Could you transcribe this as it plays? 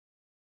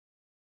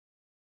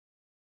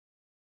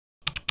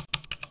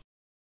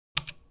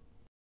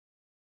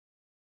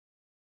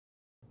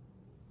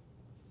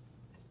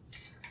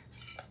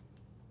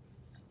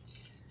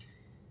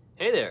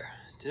Hey there!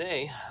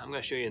 Today I'm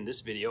going to show you in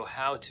this video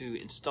how to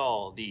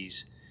install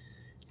these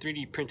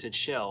 3D printed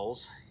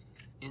shells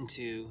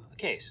into a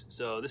case.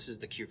 So this is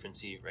the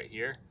Quefrency right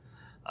here.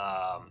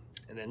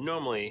 And then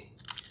normally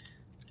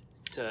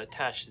to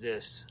attach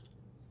this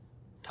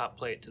top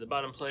plate to the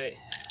bottom plate,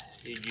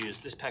 you'd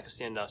use this pack of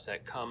standoffs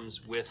that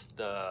comes with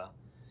the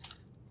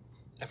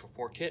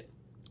FR4 kit,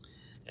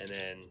 and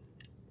then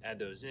add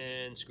those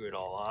in, screw it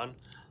all on.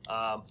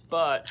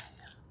 But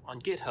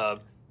on GitHub,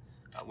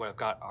 what I've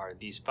got are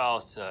these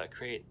files to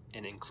create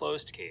an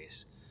enclosed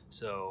case.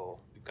 So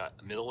we've got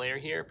a middle layer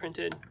here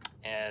printed,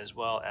 as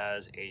well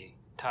as a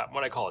top,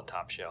 what I call a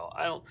top shell.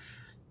 I don't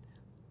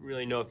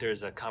really know if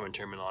there's a common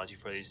terminology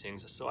for these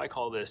things, so I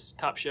call this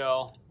top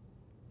shell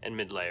and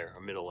mid layer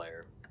or middle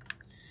layer.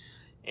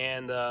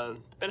 And the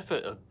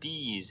benefit of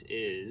these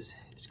is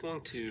it's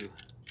going to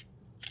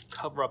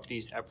cover up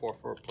these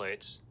FR4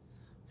 plates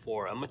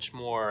for a much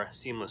more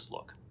seamless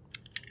look.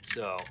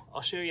 So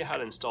I'll show you how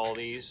to install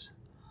these.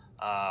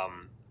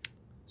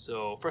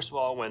 So first of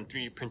all, when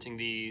 3D printing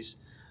these,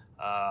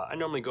 I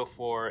normally go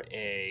for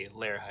a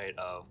layer height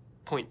of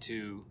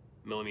 0.2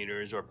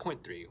 millimeters, or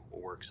 0.3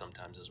 will work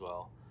sometimes as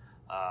well.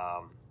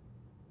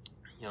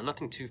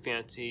 Nothing too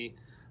fancy.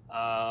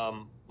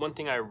 One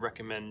thing I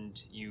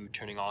recommend you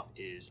turning off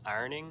is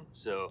ironing.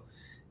 So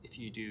if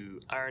you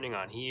do ironing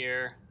on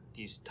here,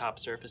 these top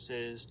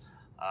surfaces,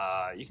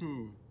 you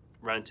can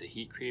run into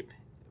heat creep,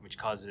 which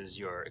causes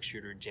your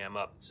extruder to jam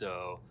up.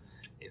 So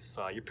if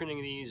you're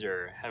printing these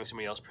or having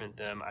somebody else print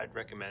them, I'd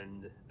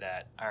recommend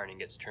that ironing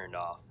gets turned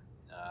off,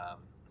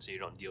 so you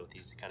don't deal with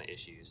these kind of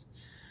issues.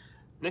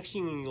 Next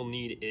thing you'll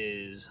need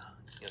is,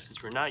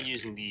 since we're not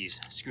using these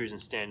screws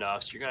and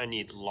standoffs, you're going to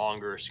need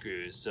longer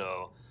screws.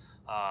 So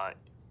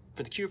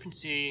for the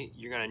Quefrency,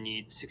 you're going to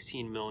need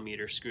 16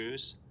 millimeter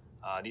screws.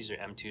 These are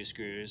M2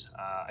 screws.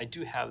 I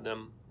do have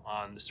them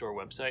on the store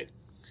website.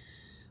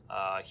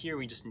 Here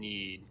we just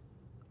need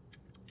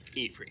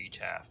 8 for each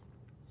half.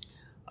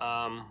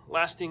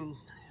 Last thing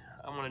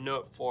I want to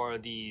note for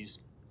these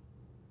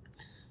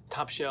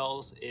top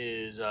shells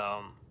is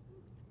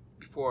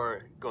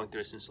before going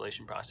through this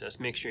installation process,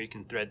 make sure you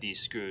can thread these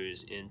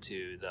screws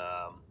into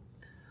the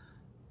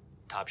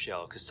top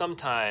shell, because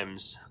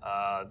sometimes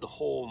the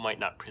hole might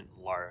not print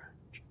large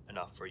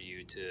enough for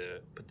you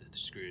to put the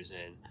screws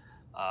in.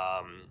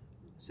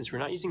 Since we're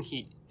not using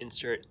heat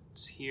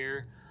inserts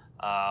here,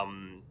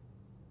 I'd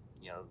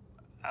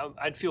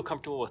feel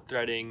comfortable with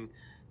threading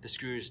the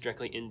screws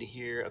directly into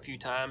here a few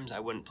times. I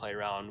wouldn't play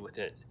around with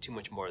it too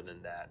much more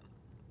than that.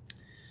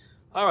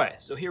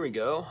 Alright, so here we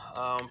go.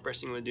 First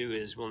thing we'll do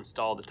is we'll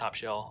install the top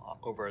shell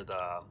over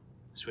the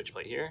switch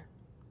plate here.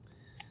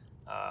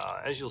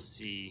 As you'll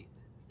see,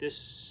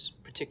 this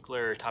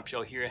particular top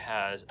shell here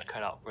has a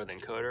cutout for the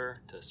encoder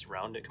to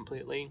surround it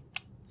completely.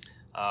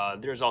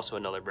 There's also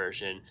another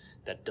version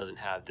that doesn't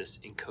have this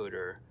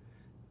encoder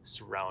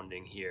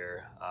surrounding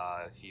here,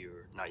 if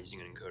you're not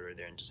using an encoder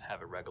there and just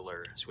have a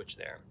regular switch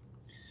there.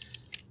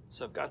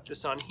 So I've got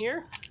this on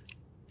here,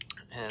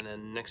 and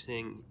then next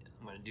thing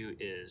I'm going to do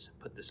is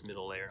put this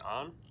middle layer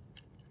on.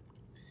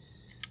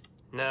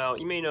 Now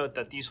you may note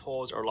that these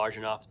holes are large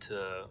enough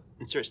to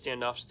insert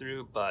standoffs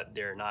through, but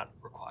they're not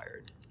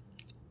required.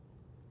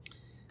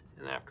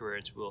 And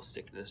afterwards we'll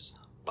stick this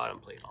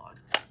bottom plate on.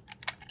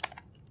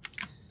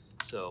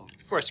 So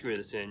before I screw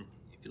this in,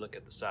 if you look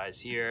at the sides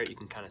here, you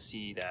can kind of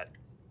see that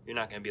you're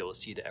not going to be able to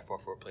see the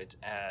FR4 plates,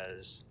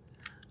 as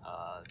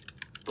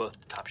both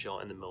the top shell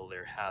and the middle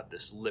layer have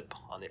this lip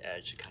on the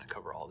edge to kind of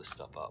cover all this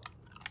stuff up.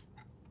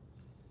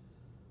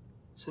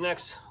 So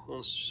next, we'll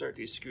insert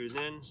these screws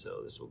in. So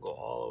this will go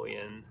all the way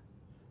in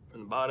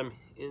from the bottom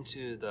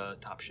into the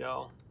top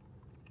shell.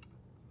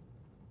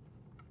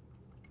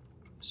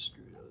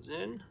 Screw those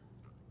in.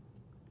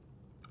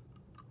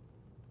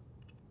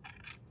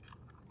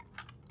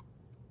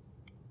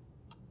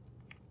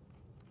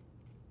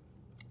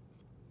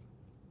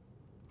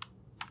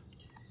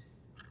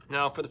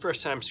 Now, for the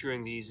first time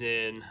screwing these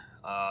in,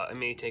 it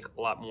may take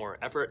a lot more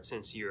effort,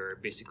 since you're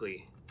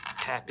basically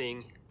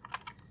tapping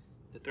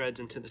the threads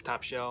into the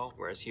top shell,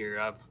 whereas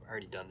here I've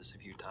already done this a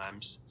few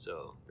times,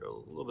 so they're a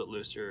little bit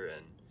looser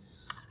and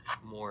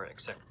more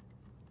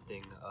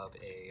accepting of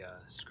a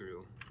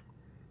screw.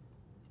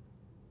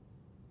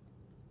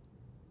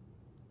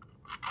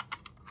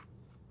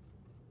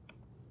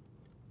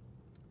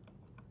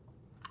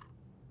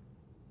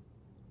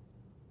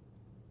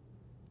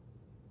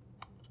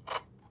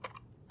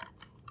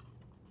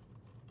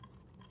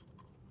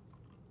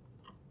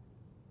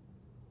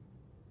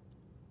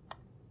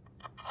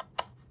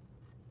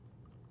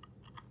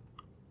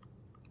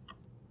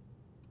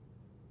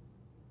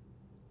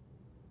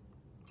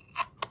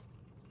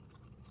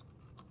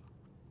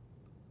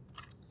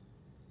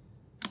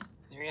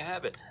 There you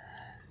have it,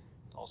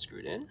 all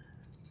screwed in.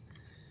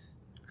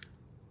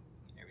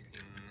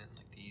 Everything,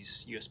 like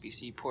these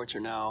USB-C ports, are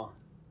now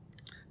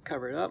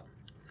covered up.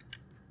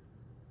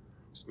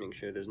 Just make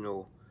sure there's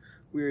no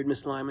weird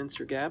misalignments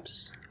or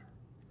gaps.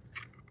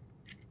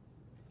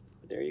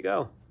 But there you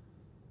go.